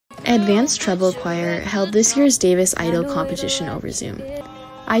Advanced Treble Choir held this year's Davis Idol competition over Zoom.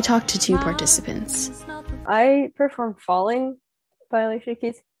 I talked to two participants. I performed Falling by Alicia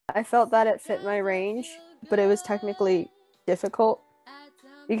Keys. I felt that it fit my range, but it was technically difficult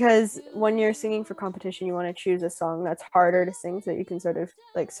because when you're singing for competition, you want to choose a song that's harder to sing so that you can sort of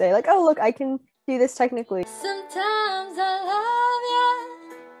like say like, oh, look, I can do this technically. Sometimes I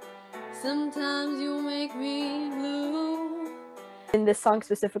love you, sometimes you make me blue. In this song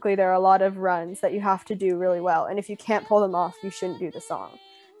specifically, there are a lot of runs that you have to do really well, and if you can't pull them off, you shouldn't do the song.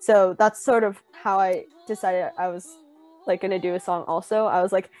 So that's sort of how I decided I was like gonna do a song also. I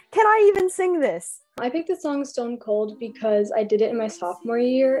was like, can I even sing this? I picked the song Stone Cold because I did it in my sophomore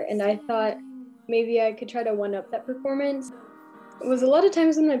year, and I thought maybe I could try to one-up that performance. It was a lot of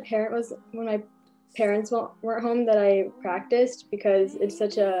times when my parents weren't home that I practiced because it's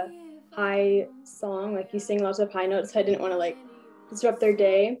such a high song, like you sing lots of high notes, so I didn't want to like disrupt their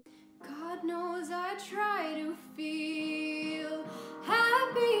day. God knows I try to feel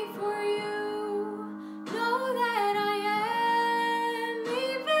happy for you, know that I am,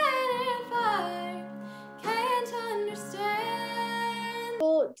 even if I can't understand.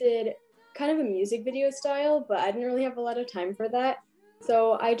 People did kind of a music video style, but I didn't really have a lot of time for that.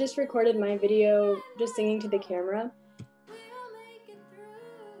 So I just recorded my video just singing to the camera.